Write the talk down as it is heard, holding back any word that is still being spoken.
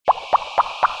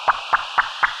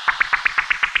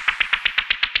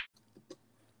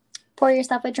Pour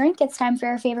yourself a drink. It's time for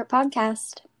your favorite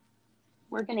podcast.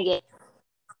 We're going to get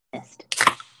missed.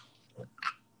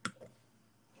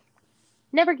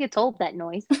 Never gets old, that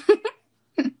noise.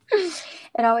 It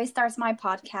always starts my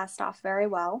podcast off very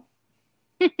well.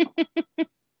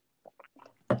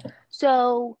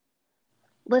 So,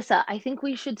 Lissa, I think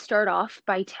we should start off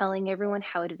by telling everyone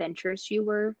how adventurous you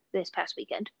were this past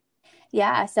weekend.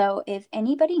 Yeah, so if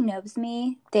anybody knows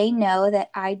me, they know that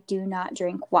I do not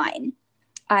drink wine.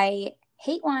 I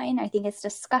hate wine. I think it's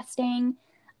disgusting.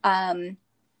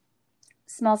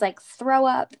 Smells like throw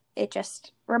up. It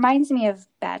just reminds me of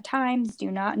bad times.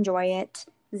 Do not enjoy it.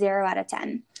 0 out of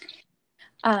 10.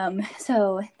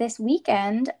 So this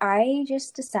weekend, I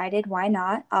just decided, why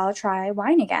not? I'll try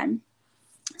wine again.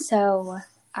 So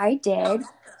I did.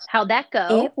 How'd that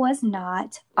go? It was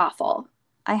not awful.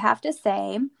 I have to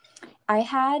say, I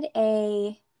had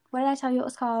what did I tell you it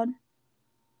was called?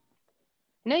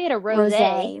 I know you had a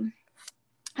rosé.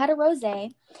 I had a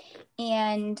rosé,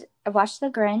 and I watched The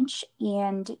Grinch,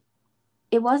 and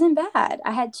it wasn't bad.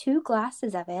 I had 2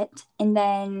 glasses of it, and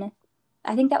then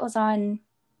I think that was on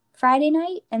Friday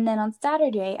night, and then on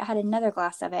Saturday I had another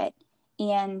glass of it.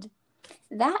 And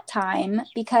that time,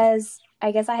 because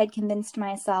I guess I had convinced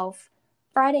myself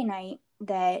Friday night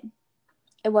that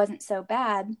it wasn't so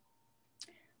bad,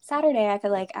 Saturday I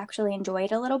could actually enjoy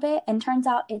it a little bit, and turns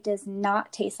out it does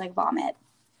not taste like vomit.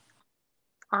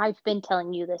 I've been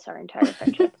telling you this our entire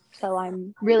friendship, so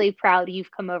I'm really proud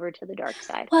you've come over to the dark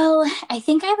side. Well, I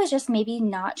think I was just maybe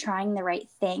not trying the right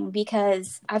thing,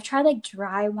 because I've tried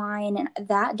dry wine, and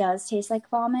that does taste like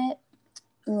vomit,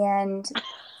 and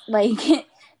the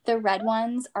red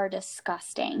ones are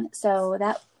disgusting. So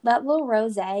that little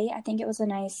rosé, I think it was a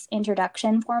nice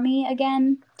introduction for me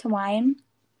again to wine.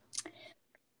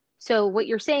 So what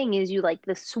you're saying is you like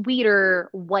the sweeter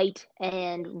white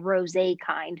and rosé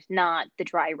kind, not the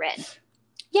dry red.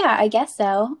 Yeah, I guess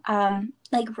so.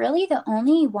 Really the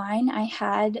only wine I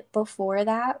had before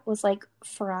that was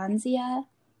Franzia,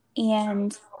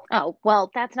 and oh,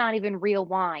 well, that's not even real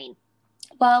wine.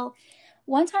 Well,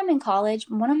 one time in college,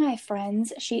 one of my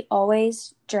friends, she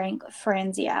always drank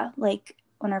Franzia.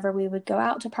 Whenever we would go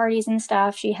out to parties and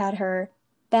stuff, she had her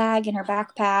bag in her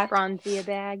backpack. Franzia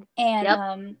bag. And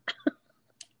yep.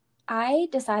 I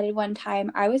decided one time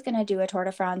I was going to do a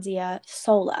Torta Franzia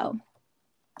solo.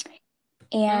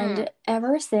 And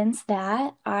ever since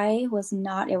that, I was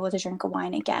not able to drink a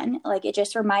wine again. It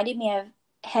just reminded me of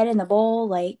head in the bowl,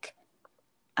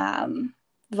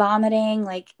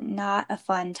 vomiting, not a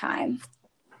fun time.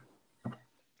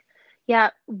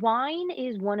 Yeah, wine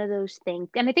is one of those things,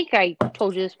 and I think I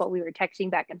told you this while we were texting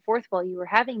back and forth while you were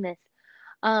having this.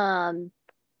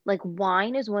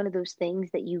 Wine is one of those things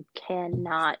that you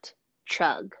cannot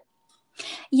chug.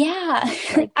 Yeah.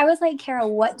 I was like, Kara,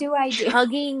 what do I do?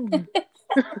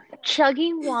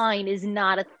 Chugging wine is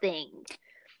not a thing.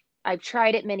 I've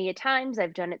tried it many a times.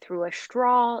 I've done it through a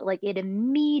straw. It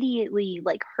immediately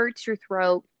hurts your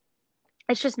throat.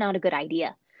 It's just not a good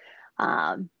idea.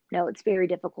 No, it's very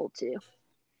difficult to.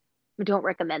 I don't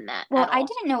recommend that. Well, I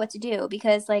didn't know what to do,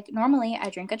 because normally I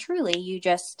drink a Truly. You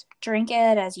just drink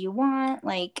it as you want.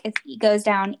 It goes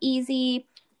down easy.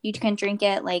 You can drink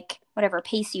it whatever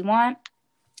pace you want.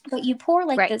 But you pour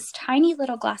right. this tiny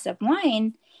little glass of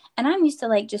wine, and I'm used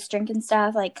to just drinking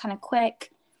stuff kind of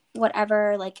quick,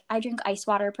 whatever. I drink ice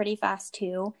water pretty fast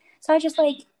too. So I just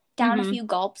down a few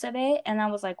gulps of it, and I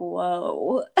was like,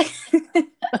 whoa. I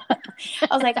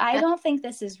was like, I don't think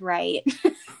this is right.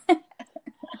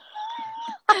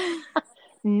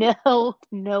 No,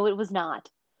 it was not.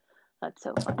 That's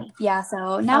so funny. Yeah,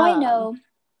 so now I know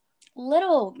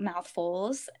little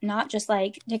mouthfuls, not just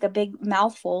take a big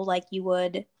mouthful like you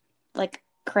would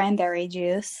cranberry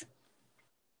juice.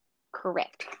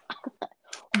 Correct.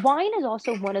 Wine is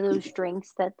also one of those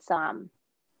drinks that's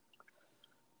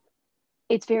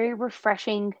it's very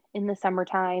refreshing in the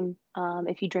summertime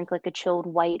if you drink a chilled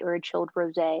white or a chilled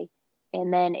rosé.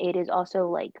 And then it is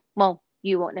also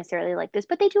you won't necessarily like this,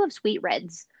 but they do have sweet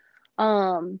reds.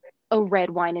 A red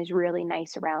wine is really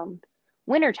nice around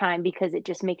wintertime because it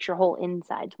just makes your whole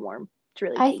insides warm. It's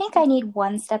really tasty. I think I need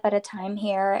one step at a time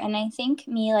here, and I think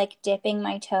me dipping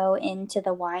my toe into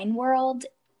the wine world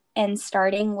and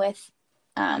starting with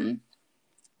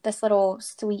this little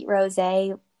sweet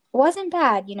rosé wasn't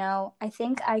bad. I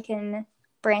think I can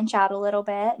branch out a little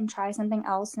bit and try something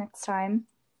else next time.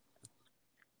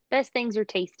 Best things are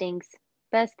tastings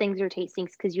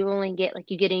because you only get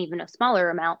you get even a smaller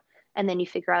amount, and then you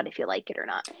figure out if you like it or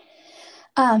not.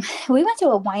 We went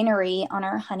to a winery on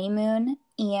our honeymoon,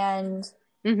 and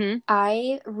Mm-hmm.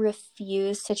 I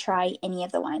refuse to try any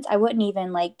of the wines. I wouldn't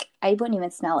even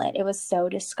smell it. It was so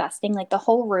disgusting. Like the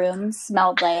whole room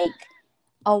smelled like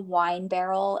a wine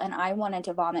barrel, and I wanted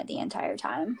to vomit the entire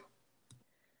time.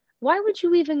 Why would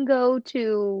you even go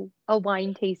to a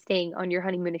wine tasting on your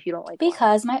honeymoon if you don't like wine?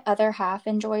 Because my other half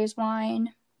enjoys wine.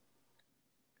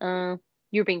 Uh,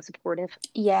 you're being supportive.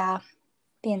 Yeah,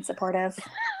 being supportive.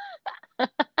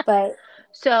 But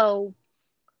So,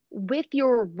 with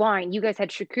your wine, you guys had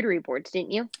charcuterie boards,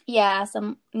 didn't you? yeah,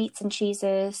 some meats and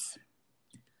cheeses.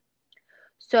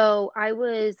 So, I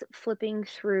was flipping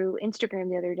through Instagram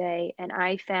the other day and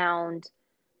I found,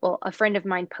 well, a friend of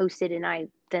mine posted and I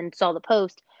then saw the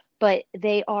post, but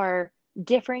they are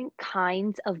different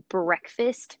kinds of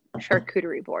breakfast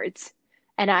charcuterie boards.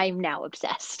 And I'm now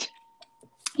obsessed.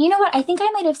 You know what? I think I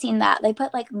might have seen that. They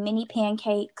put like mini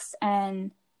pancakes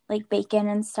and like bacon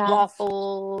and stuff.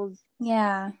 Waffles,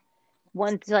 Yeah.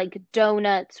 one's like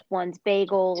donuts, one's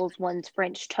bagels, one's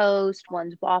French toast,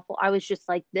 one's waffle. I was just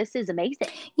like, this is amazing.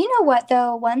 You know what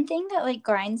though? One thing that like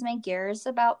grinds my gears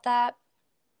about that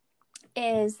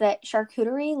is that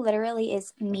charcuterie literally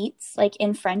is meats. Like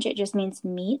in French, it just means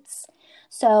meats.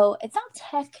 So it's not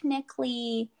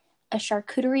technically a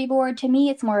charcuterie board. To me,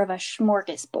 it's more of a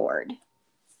smorgasbord.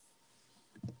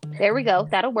 There we go.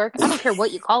 That'll work. I don't care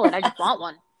what you call it. I just want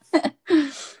one.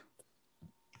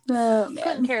 Oh Couldn't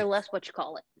man. care less what you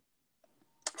call it.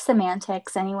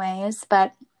 Semantics, anyways.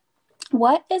 But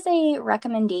what is a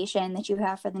recommendation that you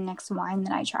have for the next wine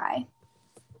that I try?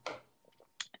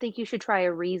 I think you should try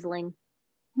a Riesling.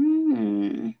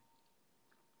 Hmm.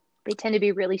 They tend to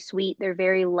be really sweet. They're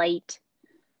very light.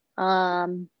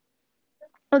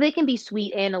 Well, they can be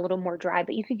sweet and a little more dry,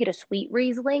 but you could get a sweet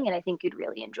Riesling, and I think you'd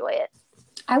really enjoy it.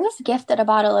 I was gifted a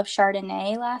bottle of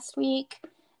Chardonnay last week,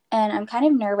 and I'm kind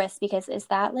of nervous because is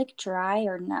that like dry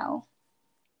or no?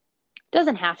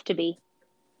 Doesn't have to be.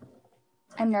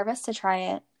 I'm nervous to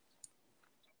try it.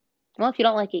 Well, if you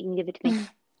don't like it, you can give it to me.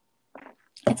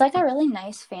 It's like a really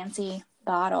nice, fancy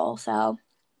bottle, so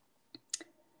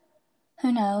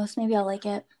who knows? Maybe I'll like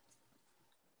it.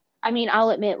 I mean, I'll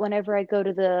admit, whenever I go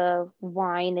to the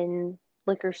wine and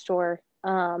liquor store,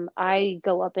 I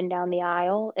go up and down the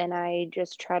aisle and I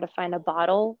just try to find a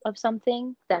bottle of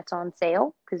something that's on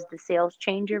sale because the sales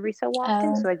change every so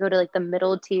often. Oh. So I go to like the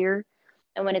middle tier,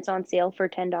 and when it's on sale for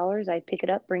 $10, I pick it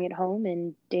up, bring it home,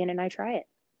 and Dan and I try it.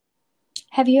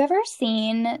 Have you ever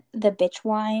seen the bitch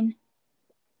wine?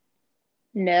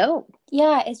 No,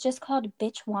 Yeah, it's just called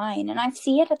bitch wine, and I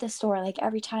see it at the store like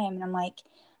every time, and I'm like,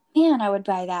 man, I would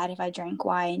buy that if I drank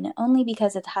wine, only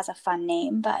because it has a fun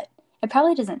name, but it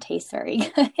probably doesn't taste very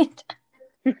good.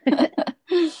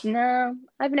 no,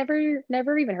 I've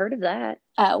never even heard of that.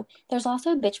 Oh, there's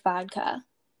also bitch vodka.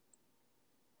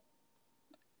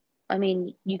 I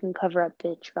mean, you can cover up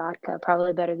bitch vodka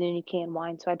probably better than you can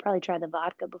wine, so I'd probably try the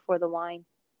vodka before the wine.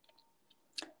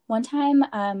 One time,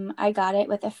 I got it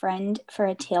with a friend for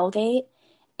a tailgate,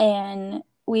 and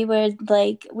we were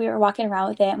walking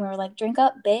around with it, and we were like, "Drink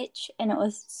up, bitch!" And it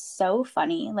was so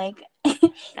funny. Like,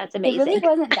 That's it really amazing.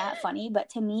 wasn't that funny, but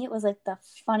to me, it was like the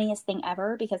funniest thing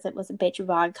ever because it was a bitch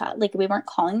vodka. Like, we weren't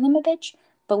calling them a bitch,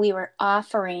 but we were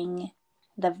offering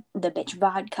the bitch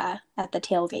vodka at the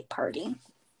tailgate party.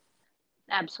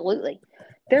 Absolutely.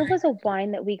 There was a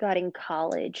wine that we got in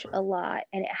college a lot,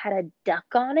 and it had a duck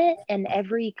on it, and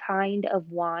every kind of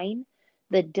wine,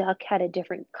 the duck had a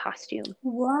different costume.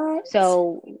 What?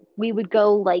 So we would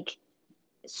go like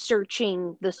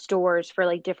searching the stores for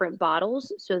like different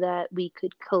bottles so that we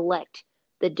could collect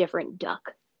the different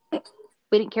duck.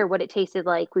 We didn't care what it tasted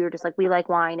like. We were just like, we like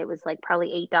wine. It was like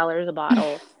probably $8 a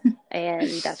bottle, and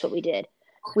that's what we did.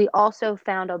 We also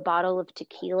found a bottle of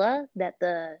tequila that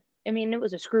I mean, it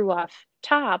was a screw off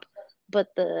top, but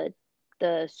the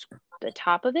the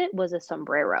top of it was a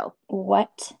sombrero.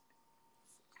 What?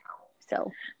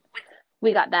 So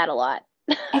we got that a lot.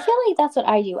 I feel like that's what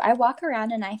I do. I walk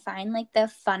around and I find like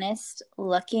the funnest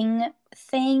looking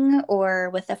thing or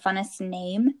with the funnest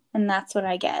name, and that's what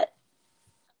I get.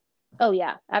 Oh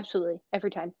yeah, absolutely.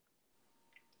 Every time.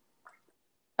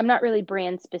 I'm not really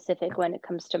brand specific when it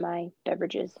comes to my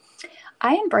beverages.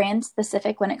 I am brand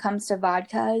specific when it comes to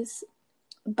vodkas,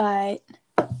 but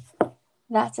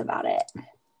that's about it.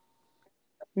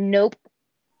 Nope,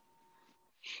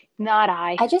 not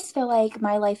I. I just feel like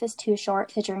my life is too short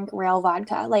to drink real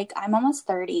vodka. Like, I'm almost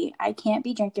 30. I can't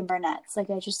be drinking Burnett's. Like,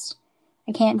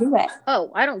 I can't do it.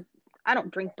 Oh, I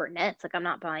don't drink Burnett's. Like I'm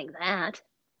not buying that.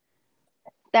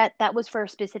 That was for a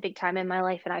specific time in my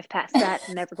life and I've passed that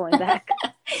and never going back.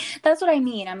 That's what I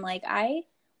mean. I'm like, I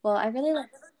really like,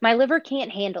 My liver can't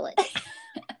handle it.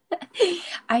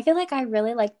 I feel like I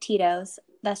really like Tito's.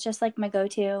 That's just like my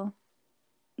go-to.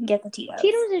 Get the Tito's.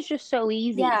 Tito's is just so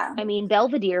easy. Yeah. I mean,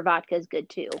 Belvedere vodka is good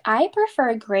too. I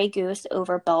prefer Grey Goose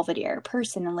over Belvedere,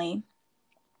 personally.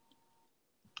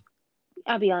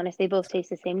 I'll be honest, they both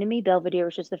taste the same to me. Belvedere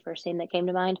was just the first name that came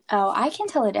to mind. Oh, I can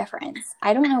tell a difference.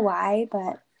 I don't know why,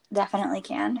 but definitely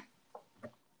can.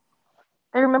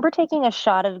 I remember taking a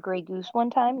shot of Grey Goose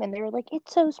one time, and they were like,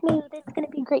 "It's so smooth, it's gonna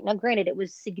be great." Now, granted, it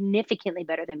was significantly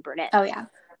better than Burnett, Oh, yeah.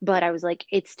 but I was like,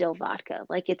 "It's still vodka.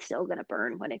 Like, it's still gonna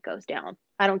burn when it goes down.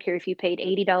 I don't care if you paid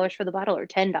 $80 for the bottle or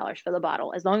 $10 for the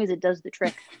bottle, as long as it does the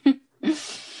trick."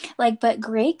 Like, but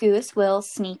Grey Goose will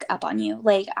sneak up on you.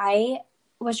 Like, I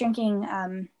was drinking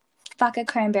vodka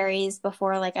cranberries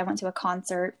before, like, I went to a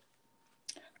concert,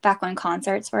 back when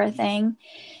concerts were a thing,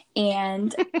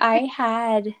 and I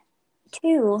had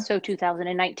 2. So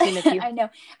 2019 of you. I know.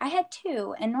 I had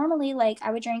 2, and normally, like,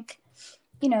 I would drink,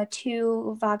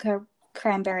 2 vodka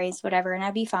cranberries, whatever, and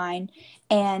I'd be fine.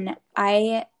 And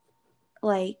I,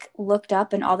 like, looked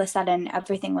up, and all of a sudden,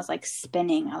 everything was, like,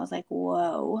 spinning. I was like,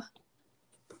 whoa.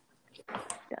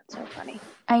 That's so funny.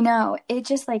 I know. It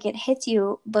just, like, it hits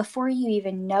you before you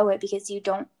even know it, because you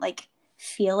don't, like,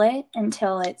 feel it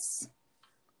until it's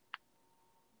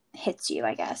hits you,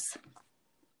 I guess.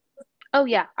 Oh,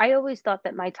 yeah. I always thought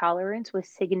that my tolerance was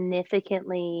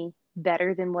significantly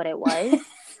better than what it was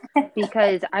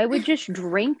because I would just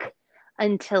drink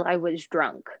until I was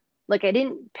drunk. Like, I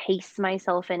didn't pace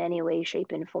myself in any way,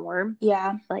 shape, and form,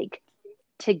 Yeah. like,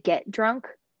 to get drunk.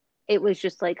 It was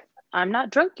just like, I'm not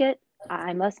drunk yet.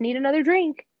 I must need another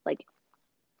drink. Like,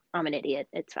 I'm an idiot.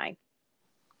 It's fine.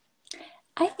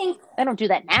 I think, I don't do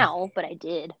that now, but I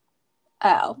did.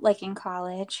 oh, like in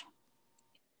college.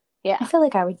 I Yeah. feel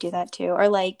like I would do that too. Or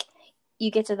like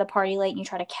you get to the party late and you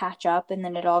try to catch up and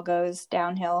then it all goes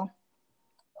downhill.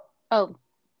 Oh,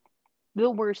 the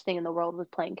worst thing in the world was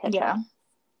playing catch Yeah. up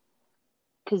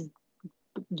because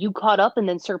you caught up and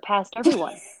then surpassed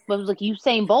everyone. It was like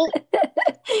Usain Bolt.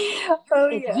 Oh,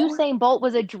 If yeah. Usain Bolt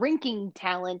was a drinking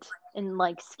talent and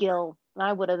like skill,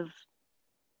 I would have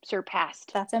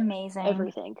surpassed That's amazing.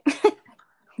 everything.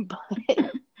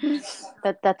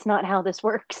 But that's not how this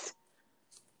works.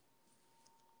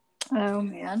 Oh,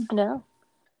 man. No.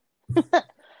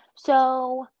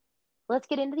 So let's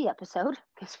get into the episode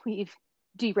because we've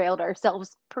derailed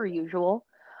ourselves per usual.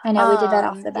 I know we did that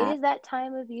off the It bat. is that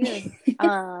time of year.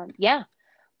 Yeah.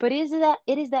 But it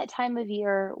is that time of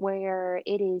year where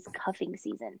it is cuffing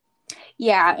season.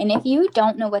 Yeah, and if you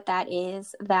don't know what that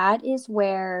is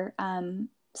where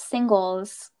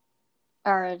singles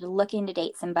are looking to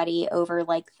date somebody over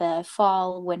like the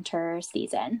fall, winter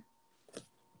season.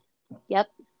 Yep.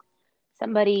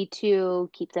 Somebody to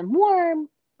keep them warm,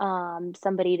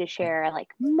 somebody to share like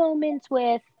moments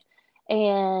with,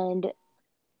 and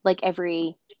like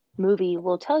every movie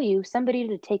will tell you, somebody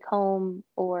to take home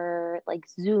or like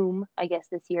Zoom, I guess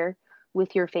this year,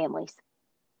 with your families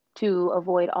to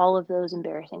avoid all of those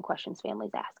embarrassing questions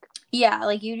families ask. Yeah,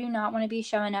 like you do not want to be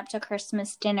showing up to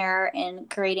Christmas dinner and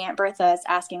Great Aunt Bertha's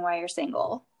asking why you're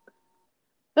single.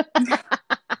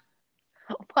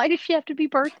 Why does she have to be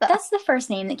Bertha? That's the first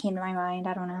name that came to my mind.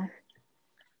 I don't know.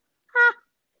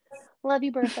 Love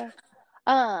you, Bertha.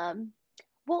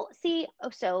 Well, see,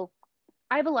 so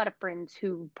I have a lot of friends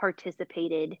who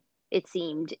participated, it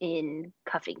seemed, in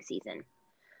cuffing season.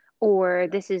 Or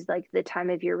this is like the time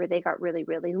of year where they got really,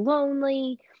 really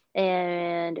lonely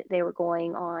and they were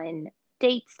going on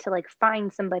dates to like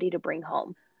find somebody to bring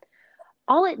home.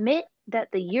 I'll admit that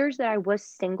the years that I was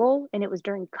single and it was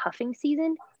during cuffing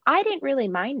season, I didn't really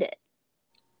mind it.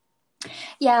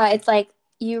 Yeah, it's like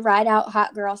you ride out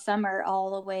hot girl summer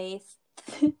all the way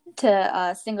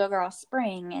to single girl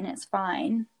spring and it's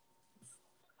fine.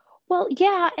 Well,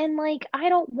 yeah, and like I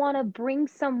don't want to bring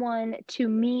someone to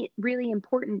meet really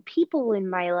important people in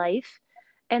my life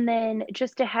and then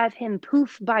just to have him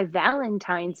poof by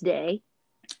Valentine's Day.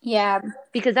 Yeah.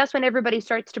 Because that's when everybody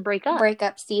starts to break up.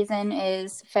 Breakup season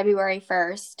is February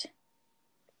 1st.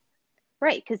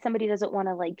 Right, because somebody doesn't want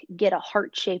to like get a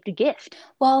heart-shaped gift.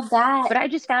 Well, that. But I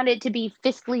just found it to be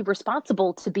fiscally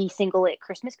responsible to be single at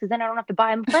Christmas because then I don't have to buy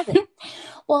them a present.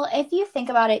 Well, if you think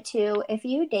about it too, if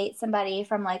you date somebody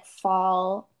from like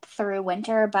fall through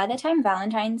winter, by the time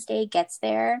Valentine's Day gets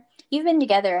there, you've been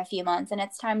together a few months and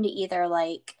it's time to either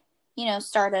like,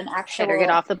 start an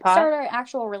Get off the pot. Start an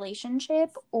actual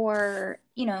relationship or,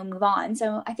 move on.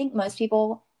 So I think most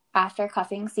people after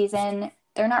cuffing season,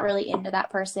 they're not really into that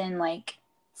person like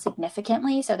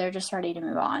significantly, so they're just ready to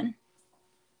move on.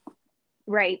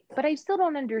 Right. But I still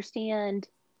don't understand.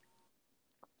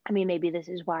 I mean, maybe this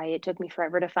is why it took me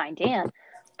forever to find Dan,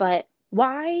 but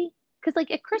why? Because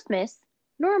like at Christmas,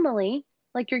 normally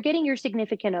Like you're getting your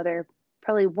significant other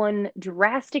probably one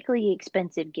drastically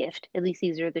expensive gift. At least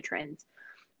these are the trends.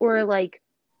 Or like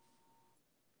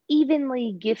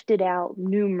evenly gifted out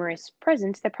numerous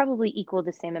presents that probably equal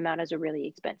the same amount as a really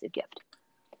expensive gift.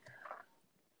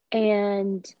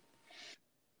 And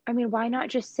I mean, why not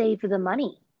just save the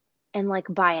money and like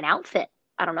buy an outfit?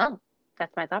 I don't know.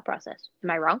 That's my thought process.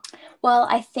 Am I wrong? Well,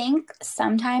 I think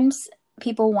sometimes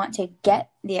people want to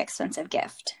get the expensive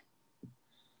gift.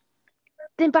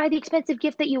 Then buy the expensive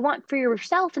gift that you want for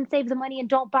yourself and save the money and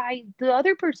don't buy the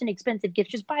other person expensive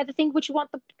gift. Just buy the thing which you want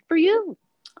for you.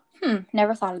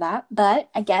 Never thought of that, but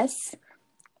I guess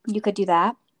you could do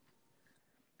that.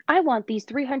 I want these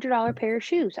 $300 pair of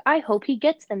shoes. I hope he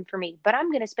gets them for me, but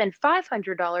I'm going to spend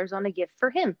 $500 on a gift for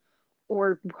him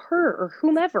or her or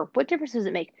whomever. What difference does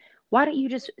it make? Why don't you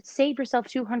just save yourself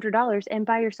 $200 and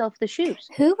buy yourself the shoes?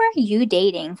 Who are you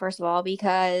dating, first of all?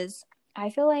 Because I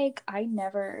feel like I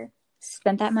never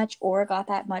spent that much or got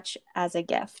that much as a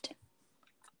gift.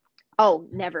 Oh,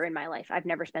 never in my life. I've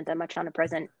never spent that much on a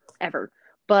present ever.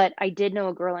 But I did know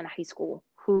a girl in high school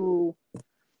who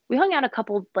we hung out a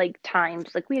couple like times.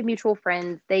 Like we had mutual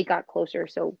friends. They got closer.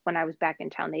 So when I was back in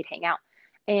town, they'd hang out.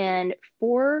 And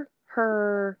for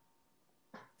her,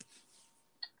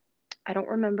 I don't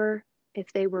remember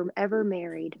if they were ever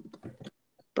married,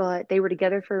 but they were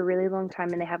together for a really long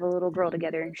time and they have a little girl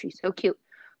together and she's so cute.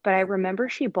 But I remember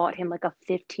she bought him like a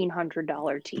 $1,500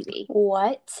 TV.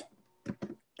 What?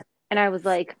 And I was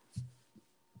like,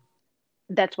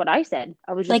 that's what I said.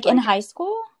 I was just like in high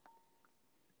school?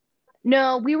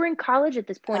 No, we were in college at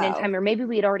this point in Oh. time, or maybe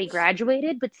we had already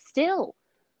graduated, but still,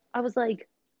 I was like,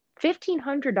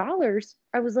 $1,500.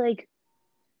 I was like,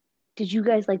 did you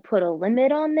guys like put a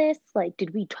limit on this? Like,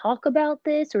 did we talk about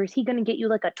this? Or is he going to get you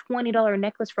like a $20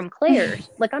 necklace from Claire's?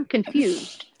 Like, I'm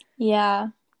confused. Yeah.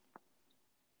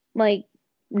 Like,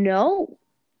 no.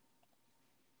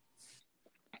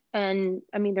 And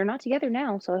I mean, they're not together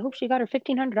now, so I hope she got her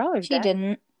 $1,500 She back.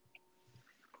 didn't.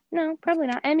 No, probably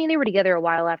not. I mean, they were together a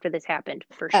while after this happened,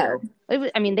 for sure.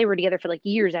 I mean, they were together for like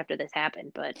years after this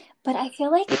happened, but I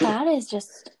feel like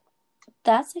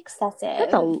that's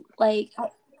excessive. Like,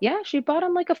 yeah, she bought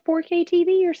him like a 4K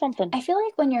TV or something. I feel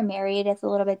like when you're married, it's a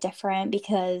little bit different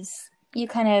because you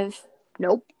kind of.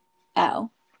 Nope. Oh.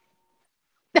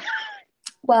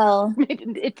 Well,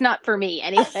 it's not for me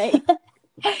anyway.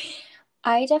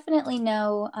 I definitely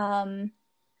know.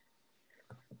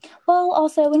 Well,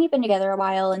 also when you've been together a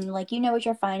while and like you know what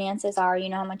your finances are, you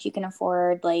know how much you can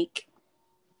afford. Like,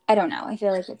 I don't know. I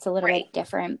feel like it's a little bit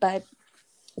different, but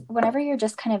whenever you're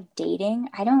just kind of dating,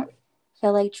 I don't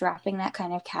feel like dropping that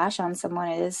kind of cash on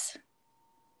someone is.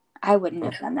 I wouldn't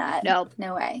have done that.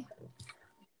 No way.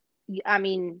 I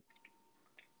mean,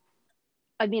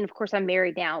 of course I'm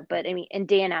married now, but I mean, and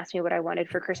Dan asked me what I wanted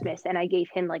for Christmas, and I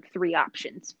gave him like 3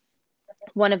 options.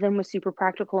 One of them was super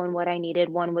practical and what I needed.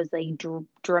 One was a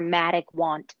dramatic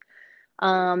want.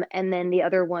 And then the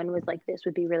other one was like, this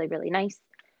would be really, really nice.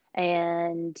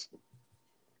 And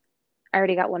I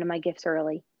already got one of my gifts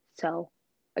early. So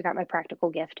I got my practical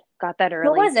gift. Got that early.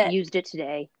 What was it? Used it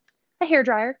today. A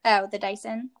hairdryer. Oh, the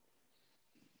Dyson?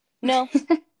 No.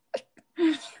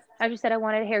 I just said I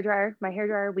wanted a hairdryer. My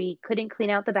hairdryer, we couldn't clean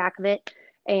out the back of it.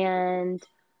 And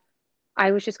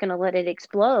I was just going to let it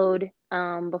explode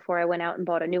before I went out and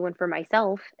bought a new one for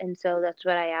myself. And so that's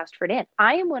what I asked for Dan.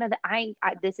 I am one of the,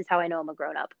 this is how I know I'm a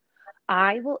grown up.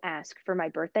 I will ask for my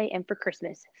birthday and for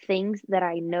Christmas things that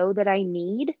I know that I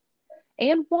need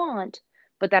and want,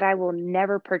 but that I will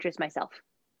never purchase myself.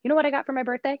 You know what I got for my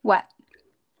birthday? What?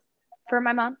 For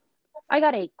my mom? I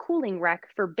got a cooling rack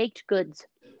for baked goods.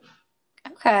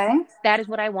 Okay. That is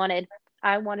what I wanted.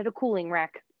 I wanted a cooling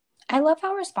rack. I love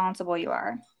how responsible you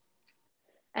are.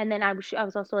 And then I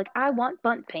was also like, I want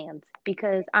bundt pans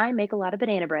because I make a lot of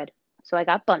banana bread. So I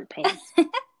got bundt pans.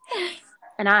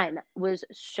 And I was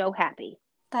so happy.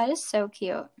 That is so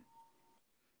cute.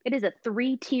 It is a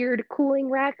 3-tiered cooling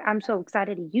rack. I'm so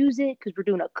excited to use it because we're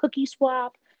doing a cookie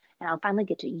swap. And I'll finally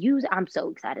get to use it. I'm so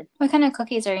excited. What kind of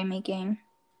cookies are you making?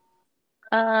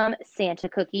 Santa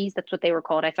cookies. That's what they were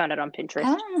called. I found it on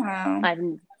Pinterest.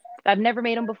 Oh. I've never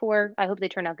made them before. I hope they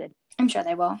turn out good. I'm sure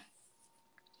they will.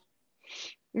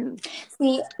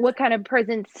 See, what kind of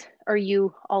presents are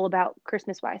you all about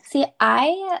Christmas-wise? See,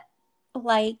 I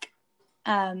like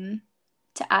to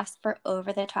ask for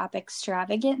over-the-top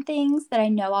extravagant things that I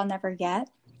know I'll never get.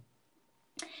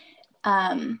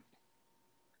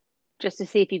 Just to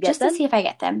see if you get them? Just to see if I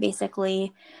get them,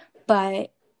 basically.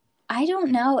 But I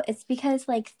don't know. It's because,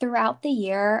 like, throughout the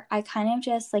year, I kind of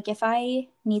just, like, if I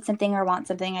need something or want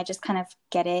something, I just kind of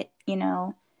get it, you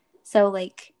know? So,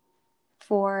 like,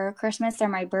 for Christmas or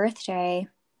my birthday,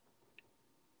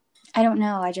 I don't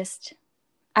know. I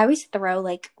always throw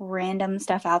like random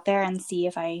stuff out there and see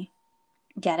if I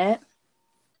get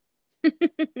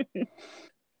it.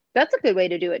 That's a good way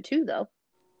to do it too, though.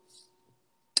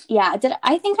 Yeah,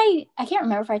 I can't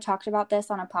remember if I talked about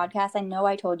this on a podcast. I know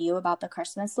I told you about the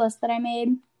Christmas list that I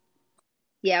made.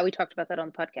 Yeah, we talked about that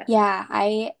on the podcast. Yeah,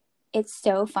 it's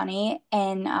so funny,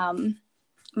 and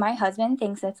my husband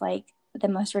thinks it's like the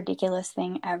most ridiculous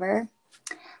thing ever.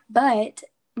 But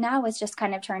now it's just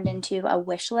kind of turned into a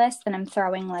wish list, and I'm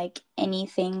throwing like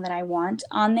anything that I want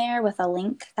on there with a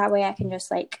link. That way I can just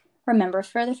like remember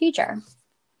for the future.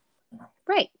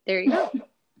 Right, there you go.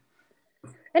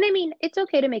 And I mean, it's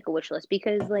okay to make a wish list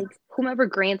because, like, whomever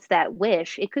grants that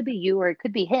wish, it could be you or it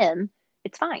could be him.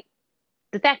 It's fine.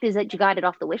 The fact is that you got it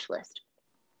off the wish list.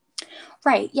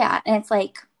 Right, yeah. And it's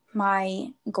like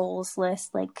my goals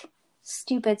list, like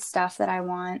stupid stuff that I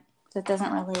want that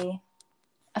doesn't really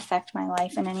affect my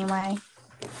life in any way.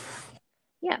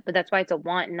 Yeah, but that's why it's a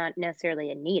want and not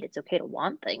necessarily a need. It's okay to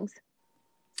want things.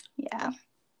 Yeah.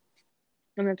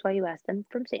 And that's why you ask them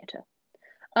from Santa.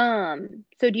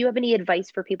 So do you have any advice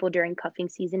for people during cuffing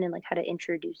season and like how to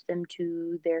introduce them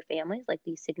to their families, like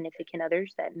these significant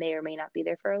others that may or may not be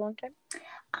there for a long time?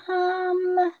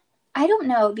 I don't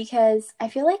know because I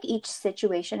feel like each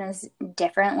situation is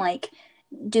different. Like,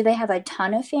 do they have a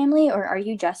ton of family or are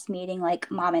you just meeting like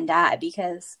mom and dad?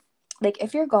 Because like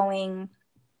if you're going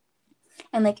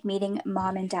and like meeting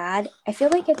mom and dad, I feel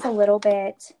like it's a little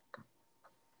bit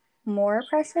more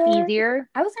pressure. Easier.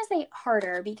 I was gonna say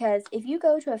harder because if you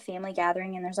go to a family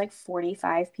gathering and there's like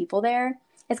 45 people there,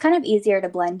 it's kind of easier to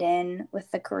blend in with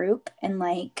the group and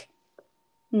like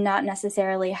not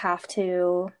necessarily have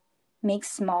to make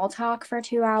small talk for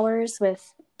 2 hours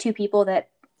with two people that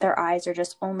their eyes are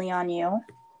just only on you.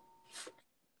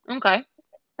 Okay.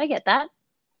 I get that.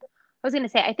 I was going to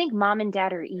say, I think mom and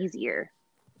dad are easier.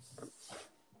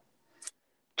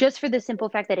 Just for the simple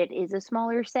fact that it is a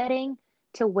smaller setting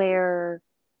to where,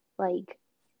 like,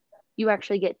 you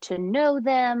actually get to know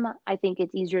them. I think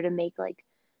it's easier to make, like,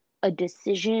 a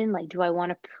decision. Like, do I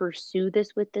want to pursue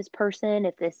this with this person?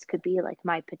 If this could be, like,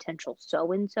 my potential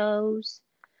so-and-sos.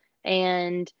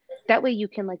 And that way you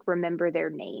can, like, remember their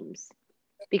names.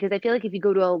 Because I feel like if you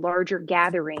go to a larger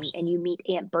gathering and you meet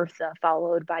Aunt Bertha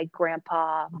followed by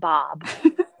Grandpa Bob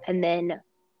and then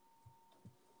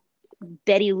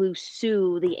Betty Lou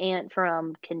Sue, the aunt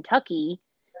from Kentucky,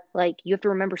 like you have to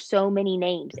remember so many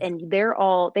names and they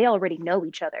already know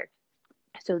each other.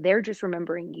 So they're just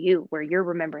remembering you where you're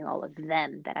remembering all of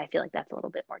them. That I feel like that's a little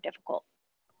bit more difficult.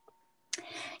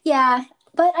 Yeah,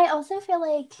 but I also feel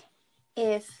like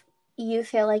if you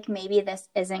feel like maybe this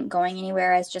isn't going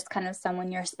anywhere as just kind of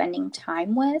someone you're spending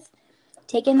time with,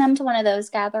 taking them to one of those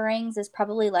gatherings is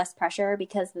probably less pressure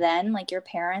because then like your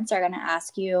parents are going to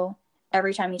ask you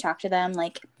every time you talk to them,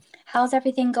 like, how's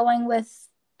everything going with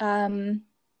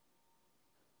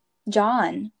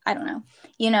John? I don't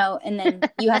know, and then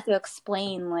you have to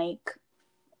explain like,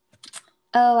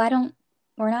 oh,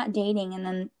 we're not dating. And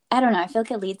then I don't know. I feel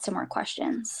like it leads to more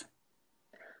questions.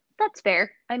 That's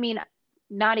fair. I mean,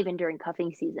 not even during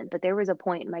cuffing season, but there was a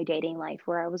point in my dating life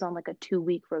where I was on like a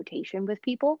 2-week rotation with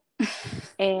people.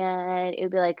 And it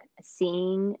would be like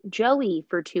seeing Joey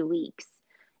for 2 weeks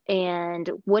and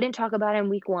wouldn't talk about him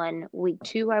week 1. Week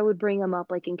 2, I would bring him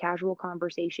up like in casual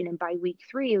conversation. And by week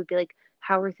 3, it would be like,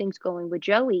 how are things going with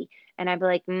Joey? And I'd be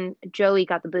like, Joey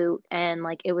got the boot. And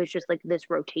like, it was just like this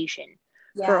rotation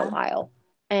for a while.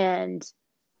 And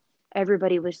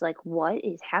everybody was like, what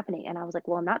is happening? And I was like,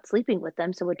 well, I'm not sleeping with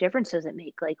them. So what difference does it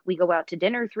make? Like, we go out to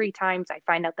dinner 3 times. I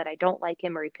find out that I don't like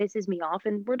him or he pisses me off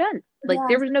and we're done. Like,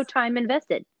 there was no time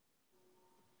invested.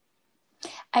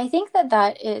 I think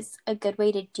that is a good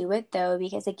way to do it though,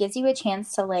 because it gives you a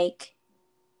chance to like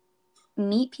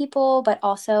meet people, but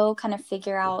also kind of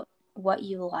figure out what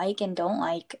you like and don't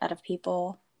like out of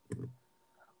people.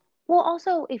 Well,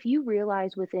 also, if you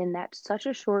realize within that such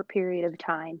a short period of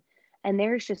time and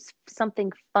there's just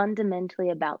something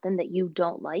fundamentally about them that you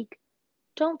don't like,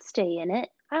 don't stay in it.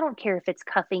 I don't care if it's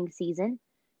cuffing season.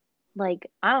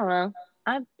 Like, I don't know.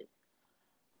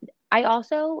 I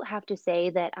also have to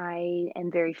say that I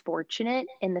am very fortunate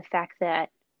in the fact that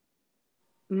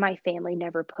my family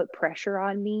never put pressure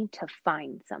on me to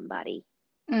find somebody.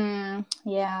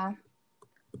 Yeah.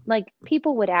 Like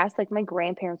people would ask, like my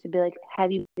grandparents would be like,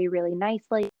 have you been really nice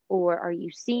lately? Or are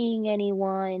you seeing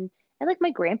anyone? And like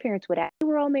my grandparents would ask,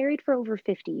 we're all married for over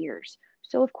 50 years.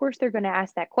 So of course they're going to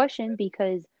ask that question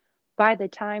because by the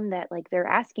time that like they're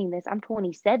asking this, I'm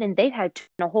 27. They've had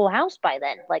a whole house by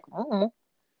then. Like, oh.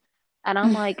 And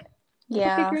I'm like,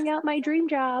 yeah, figuring out my dream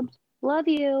job. love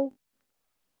you,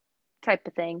 type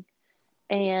of thing.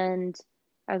 And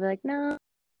I'd be like, no,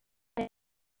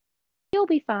 you'll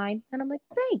be fine. And I'm like,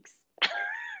 thanks.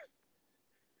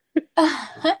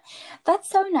 That's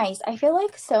so nice. I feel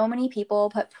like so many people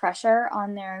put pressure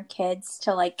on their kids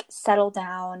to like settle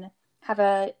down, have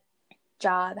a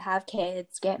job, have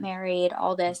kids, get married,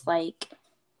 all this like,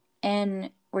 and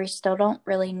we still don't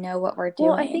really know what we're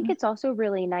Well, I think doing. it's also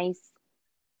really nice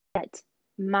that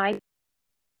my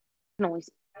personal,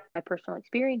 my personal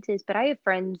experiences, but I have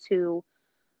friends who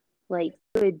like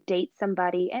would date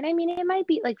somebody, and I mean, it might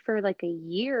be like for like a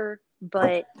year,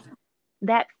 but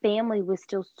that family was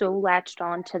still so latched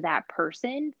on to that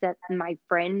person that my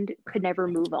friend could never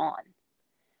move on.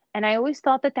 And I always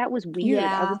thought that that was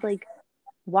weird. I Yeah. was like,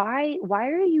 why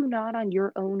are you not on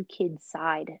your own kid's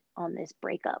side on this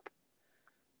breakup?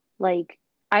 Like,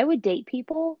 I would date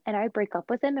people and I'd break up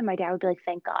with them and my dad would be like,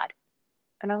 thank God.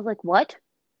 And I was like, what?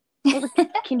 I was like,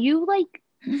 can you like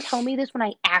tell me this when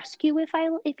I ask you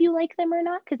if you like them or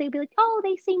not? Because they'd be like, oh,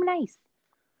 they seem nice.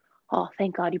 Oh,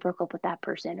 thank God you broke up with that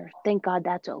person, or thank God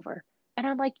that's over. And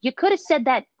I'm like, you could have said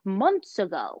that months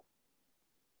ago.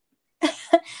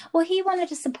 Well, he wanted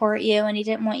to support you and he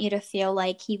didn't want you to feel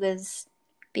like he was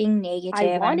being I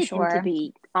negative, I'm wanted him to sure.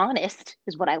 be honest,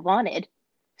 is what I wanted.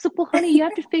 He's like, well, honey, you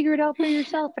have to figure it out for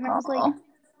yourself. And I was like, Oh.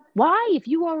 why? If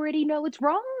you already know it's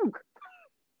wrong.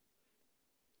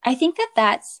 I think that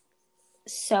that's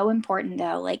so important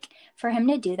though. Like for him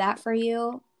to do that for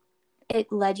you,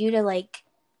 it led you to like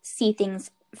see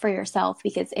things for yourself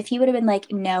because if he would have been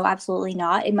like, no, absolutely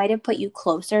not, it might have put you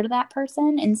closer to that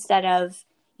person instead of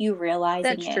you realizing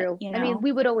That's it, true. you I mean, know?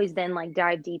 we would always then like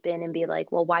dive deep in and be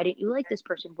like, well, why didn't you like this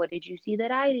person? What did you see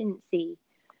that I didn't see?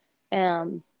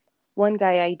 Um, One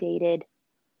guy I dated,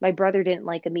 my brother didn't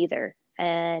like him either.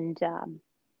 And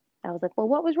I was like, well,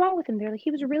 what was wrong with him? They're like,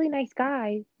 he was a really nice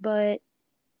guy, but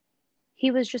he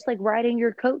was just like riding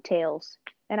your coattails.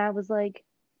 And I was like,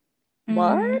 Mm.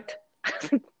 what?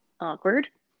 Awkward.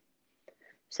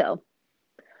 So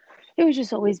it was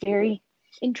just always very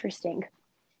interesting.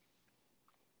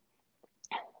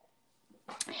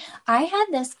 I had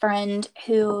this friend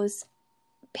whose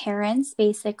parents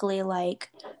basically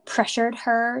like pressured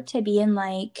her to be in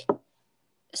like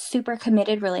super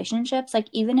committed relationships, like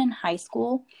even in high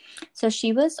school. So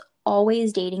she was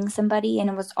always dating somebody and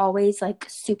it was always like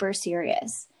super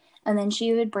serious. And then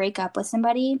she would break up with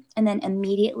somebody and then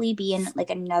immediately be in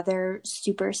like another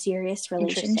super serious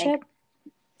Interesting. relationship.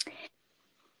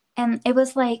 And it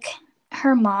was like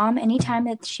her mom, anytime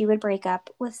that she would break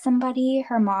up with somebody,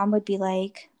 her mom would be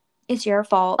like, it's your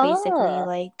fault, basically. Oh,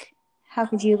 Like, how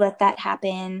could you let that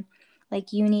happen?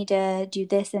 Like, you need to do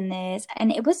this and this.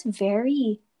 And it was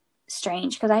very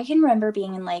strange because I can remember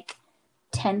being in like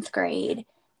 10th grade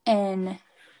and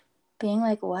being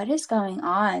like, what is going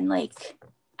on? Like,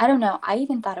 I don't know. I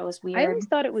even thought it was I weird. always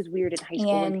thought it was weird in high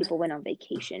school when And people went on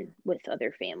vacation with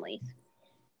other families.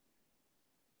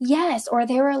 yes, or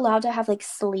they were allowed to have like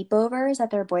sleepovers at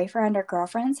their boyfriend or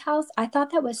girlfriend's house. I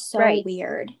thought that was so Right.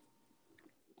 weird.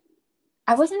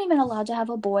 I wasn't even allowed to have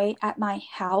a boy at my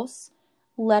house,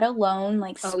 let alone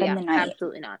like Oh, spend yeah, the night.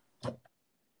 absolutely not.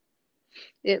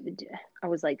 It, I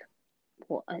was like,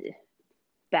 well, it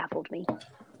baffled me.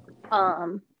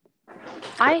 Um,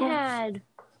 I had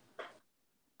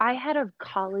I had a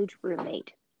college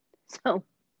roommate, so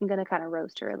I'm gonna kind of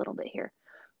roast her a little bit here.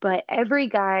 But every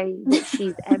guy that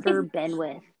she's ever been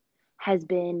with has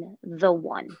been the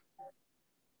one.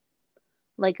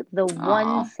 Like the one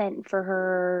Oh, sent for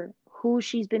her, who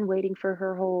she's been waiting for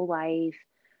her whole life,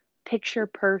 picture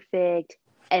perfect,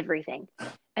 everything.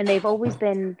 And they've always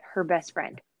been her best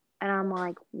friend. And I'm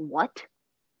like, what?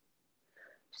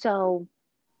 So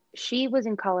she was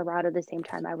in Colorado the same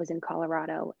time I was in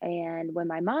Colorado. And when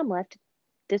my mom left,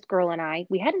 this girl and I,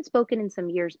 we hadn't spoken in some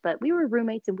years, but we were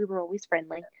roommates and we were always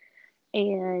friendly.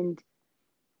 And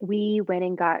we went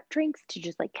and got drinks to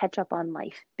just like catch up on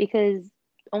life because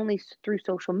only through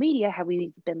social media have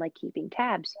we been like keeping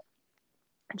tabs.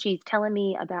 And she's telling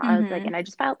me about, I was like, mm-hmm. and I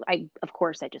just felt, of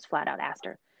course, I just flat out asked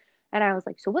her. And I was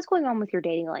like, so what's going on with your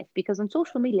dating life? Because on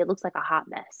social media, it looks like a hot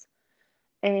mess.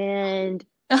 And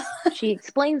she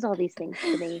explains all these things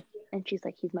to me. And she's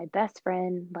like, he's my best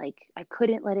friend. Like, I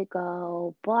couldn't let it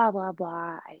go, blah, blah,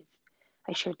 blah.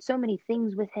 I shared so many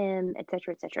things with him, et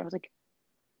cetera, et cetera. I was like,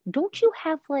 don't you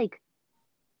have like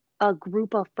a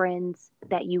group of friends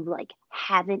that you like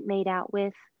haven't made out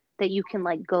with that you can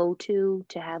like go to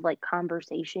have like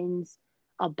conversations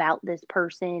about this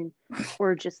person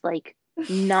or just like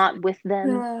not with them?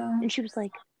 Uh, And she was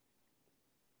like,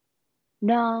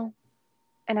 no.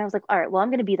 And I was like, all right, well, I'm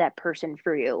going to be that person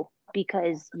for you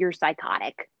because you're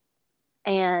psychotic.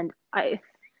 And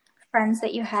Friends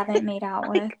that you haven't made out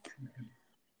with. like,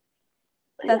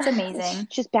 That's it's amazing.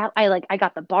 just bad. I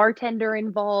got the bartender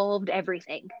involved,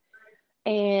 everything.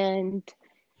 And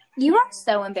You are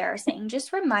so embarrassing.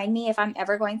 Just remind me if I'm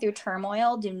ever going through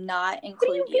turmoil, do not what do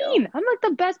include you you. mean? I'm like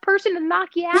the best person to knock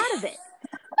you out of it.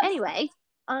 Anyway,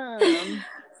 um,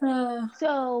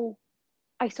 so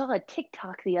I saw a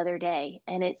TikTok the other day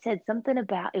and it said something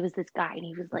about it was this guy and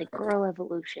he was like girl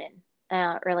evolution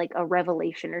or like a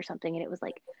revelation or something. And it was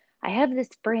like, I have this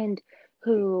friend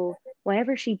who,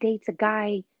 whenever she dates a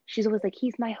guy, she's always like,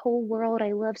 he's my whole world.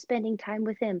 I love spending time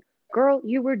with him. Girl,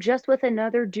 you were just with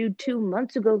another dude 2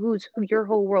 months ago who's your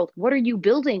whole world. What are you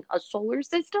building? A solar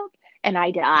system? And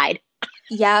I died.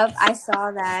 Yep, I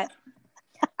saw that.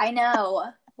 I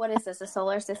know. What is this? A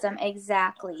solar system?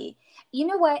 Exactly. You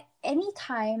know what?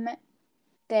 Anytime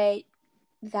that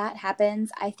that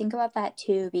happens, I think about that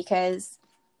too because,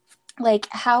 like,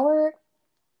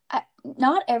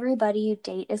 not everybody you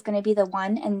date is going to be the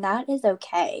one, and that is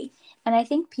okay. And I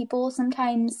think people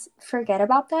sometimes forget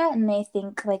about that and they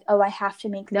think, like, oh, I have to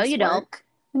make No, this you don't. work.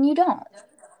 When you don't.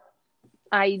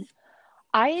 I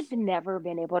I have never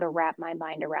been able to wrap my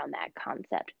mind around that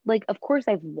concept. Like, of course,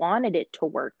 I've wanted it to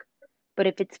work, but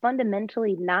if it's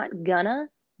fundamentally not gonna,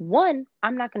 one,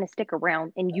 I'm not gonna stick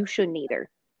around, and you shouldn't either.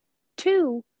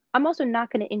 Two, I'm also not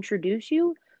gonna introduce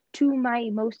you to my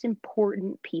most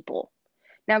important people.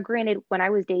 Now, granted, when I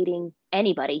was dating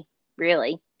anybody,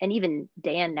 really, and even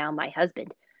Dan, now my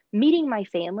husband, meeting my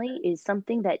family is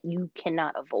something that you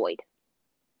cannot avoid.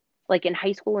 Like in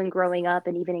high school and growing up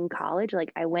and even in college,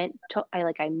 like I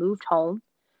moved home.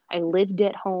 I lived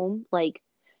at home. Like,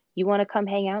 you want to come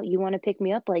hang out, you want to pick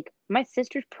me up, like my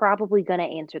sister's probably going to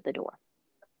answer the door.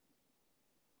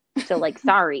 So like,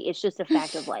 sorry, it's just a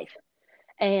fact of life.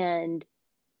 And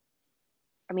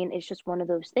I mean, it's just one of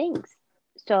those things.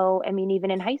 So, I mean,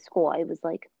 even in high school, I was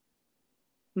like,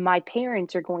 my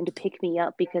parents are going to pick me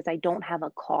up because I don't have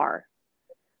a car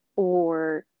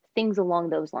or things along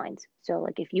those lines. So,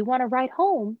 like, if you want to ride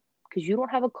home because you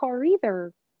don't have a car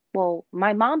either, well,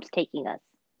 my mom's taking us,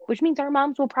 which means our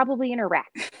moms will probably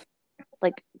interact.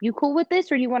 Like, you cool with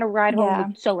this or do you want to ride home with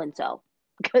Yeah. so and so?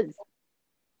 Because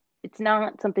it's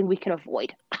not something we can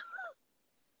avoid.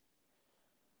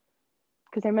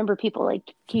 Because I remember people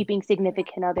like keeping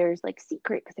significant others like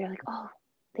secret because they're like, oh,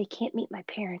 they can't meet my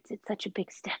parents. It's such a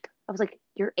big step. I was like,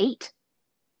 you're 8.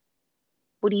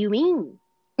 What do you mean?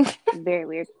 Very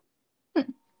weird. But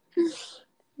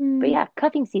Mm. yeah,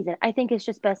 cuffing season. I think it's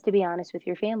just best to be honest with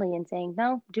your family and saying,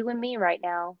 no, doing me right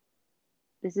now.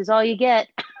 This is all you get.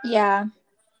 Yeah.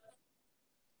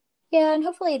 Yeah, and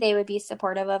hopefully they would be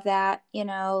supportive of that,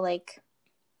 like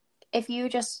if you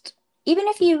just even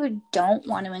if you don't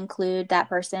want to include that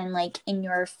person like in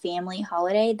your family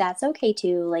holiday, that's okay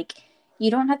too. Like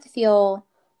you don't have to feel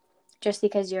just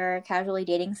because you're casually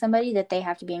dating somebody that they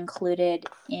have to be included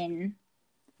in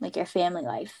like your family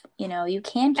life. You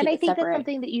can And keep I it think that's separate.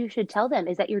 something that you should tell them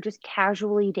is that you're just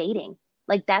casually dating.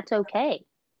 Like, that's okay.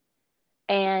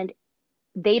 And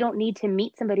they don't need to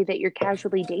meet somebody that you're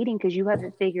casually dating because you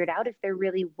haven't figured out if they're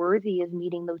really worthy of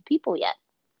meeting those people yet.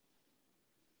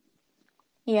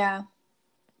 Yeah.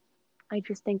 I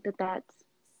just think that that's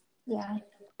Yeah.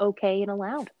 okay and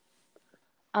allowed.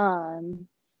 Um,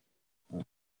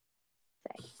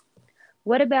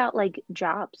 what about like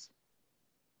jobs,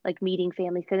 like meeting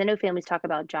families? Because I know families talk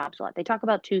about jobs a lot. They talk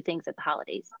about two things at the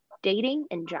holidays: dating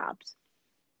and jobs.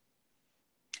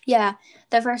 Yeah.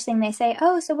 The first thing they say,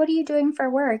 "Oh, so what are you doing for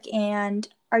work and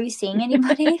are you seeing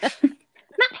anybody?"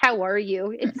 Not how are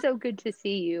you? It's so good to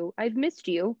see you. I've missed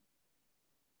you.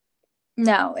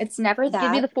 No, it's never Give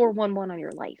me that. the 411 on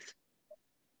your life.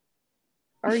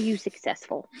 Are you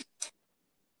successful?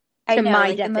 I To know, my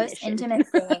like the most definition. intimate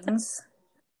things.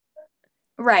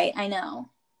 Right, I know.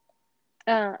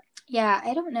 uh, Yeah,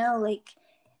 I don't know, like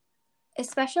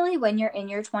especially when you're in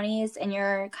your 20s and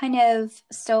you're kind of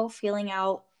still feeling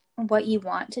out what you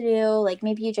want to do, like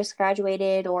maybe you just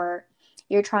graduated or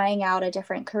you're trying out a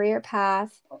different career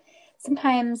path.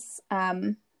 Sometimes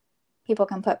people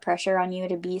can put pressure on you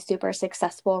to be super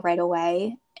successful right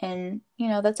away, and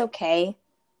that's okay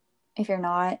if you're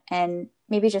not. And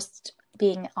maybe just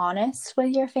being honest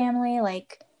with your family,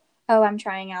 like, oh, I'm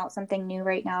trying out something new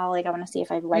right now, like I want to see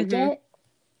if I like mhm. it.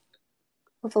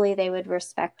 Hopefully they would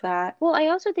respect that. Well, I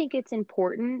also think it's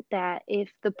important that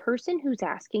if the person who's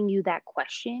asking you that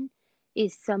question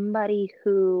is somebody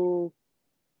who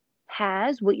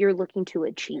has what you're looking to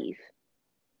achieve,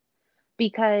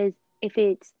 because if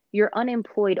it's your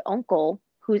unemployed uncle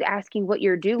who's asking what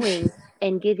you're doing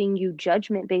and giving you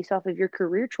judgment based off of your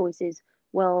career choices,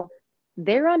 well,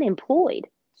 they're unemployed.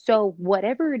 So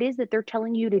whatever it is that they're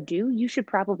telling you to do, you should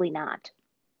probably not.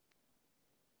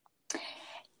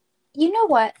 You know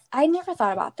what? I never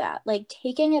thought about that. Like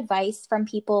taking advice from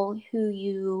people who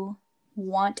you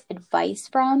want advice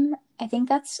from. I think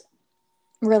that's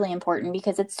really important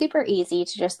because it's super easy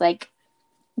to just like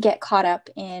get caught up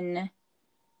in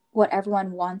what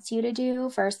everyone wants you to do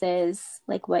versus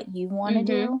like what you want to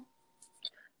Mm-hmm. do.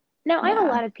 Now, I have a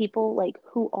Yeah. lot of people like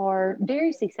who are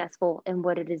very successful in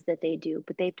what it is that they do,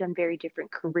 but they've done very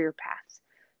different career paths.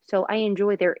 So I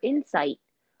enjoy their insight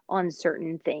on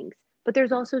certain things, but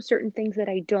there's also certain things that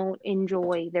I don't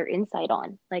enjoy their insight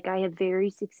on. Like I have very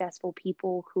successful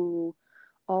people who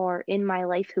are in my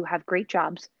life who have great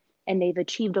jobs and they've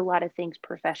achieved a lot of things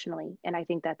professionally, and I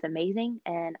think that's amazing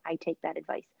and I take that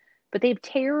advice. But they have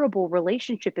terrible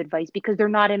relationship advice because they're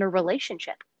not in a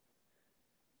relationship,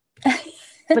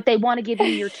 but they want to give you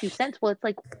your 2 cents. Well, it's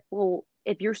like, well,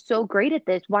 if you're so great at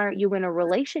this, why aren't you in a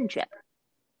relationship?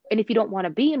 And if you don't want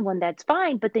to be in one, that's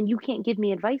fine, but then you can't give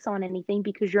me advice on anything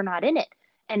because you're not in it.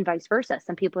 And vice versa.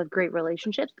 Some people have great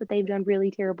relationships, but they've done really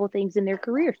terrible things in their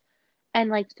careers. And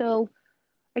like, so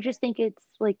I just think it's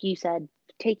like you said,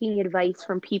 taking advice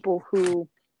from people who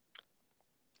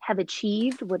have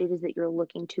achieved what it is that you're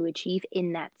looking to achieve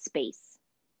in that space.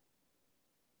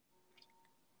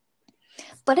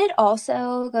 But it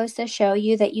also goes to show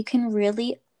you that you can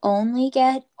really only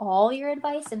get all your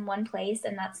advice in one place,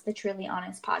 and that's the Truly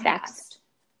Honest Facts.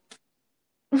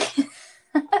 podcast.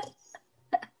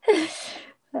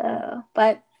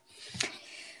 But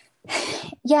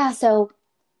yeah, so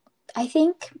I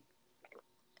think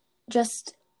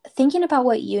just thinking about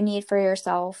what you need for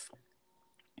yourself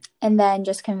and then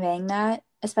just conveying that,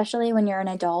 especially when you're an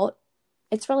adult,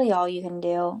 it's really all you can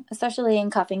do, especially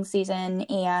in cuffing season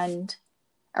and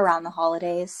around the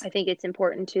holidays. I think it's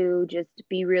important to just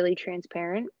be really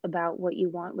transparent about what you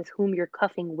want with whom you're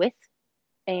cuffing with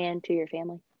and to your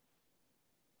family.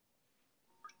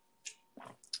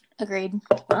 Agreed.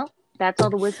 Well, that's all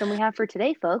the wisdom we have for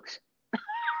today, folks.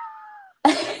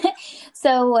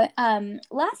 So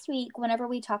last week, whenever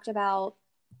we talked about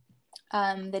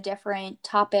the different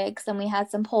topics and we had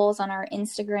some polls on our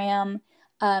Instagram,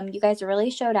 you guys really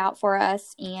showed out for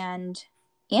us and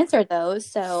answered those.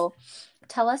 So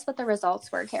tell us what the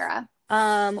results were, Kara.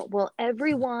 Well,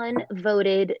 everyone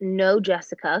voted no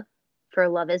Jessica for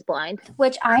Love is Blind.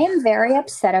 Which I am very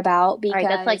upset about All right,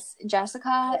 that's like, because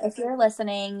Jessica, if you're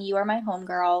listening, you are my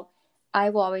homegirl. I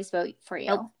will always vote for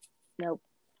you. nope,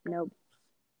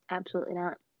 absolutely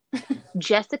not.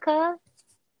 Jessica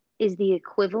is the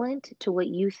equivalent to what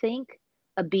you think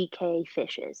a BK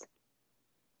fish is.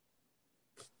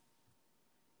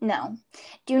 No.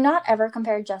 Do not ever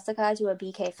compare Jessica to a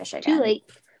BK fish again. Too late.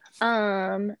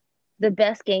 The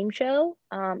best game show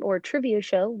or trivia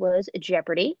show was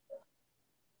Jeopardy.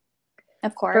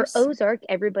 Of For course. Ozark,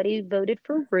 everybody voted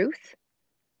for Ruth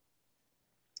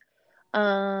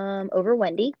over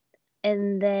Wendy.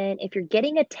 And then if you're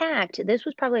getting attacked, this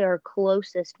was probably our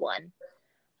closest one.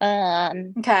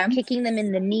 Okay. Kicking them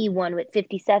in the knee one with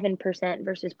 57%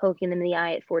 versus poking them in the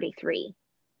eye at 43.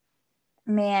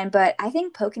 Man, but I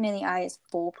think poking in the eye is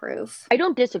foolproof. I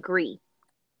don't disagree.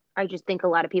 I just think a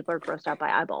lot of people are grossed out by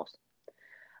eyeballs.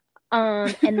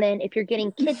 And then if you're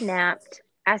getting kidnapped,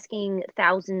 asking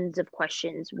thousands of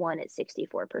questions won at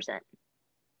 64%.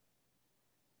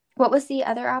 What was the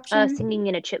other option? Singing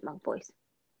in a chipmunk voice.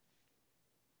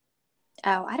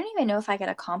 Oh, I don't even know if I could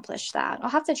accomplish that. I'll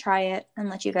have to try it and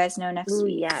let you guys know next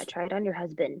week. Yeah, try it on your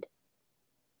husband.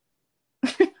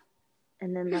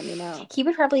 And then let me know. He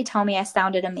would probably tell me I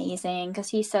sounded amazing because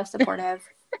he's so supportive.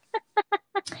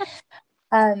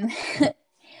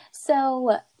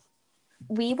 So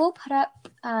we will put up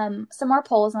some more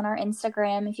polls on our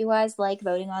Instagram. If you guys like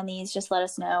voting on these, just let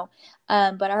us know.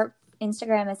 But our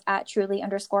Instagram is at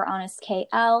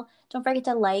truly_honestkl. Don't forget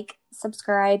to like,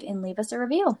 subscribe, and leave us a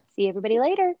review. See everybody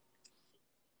later.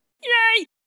 Yay!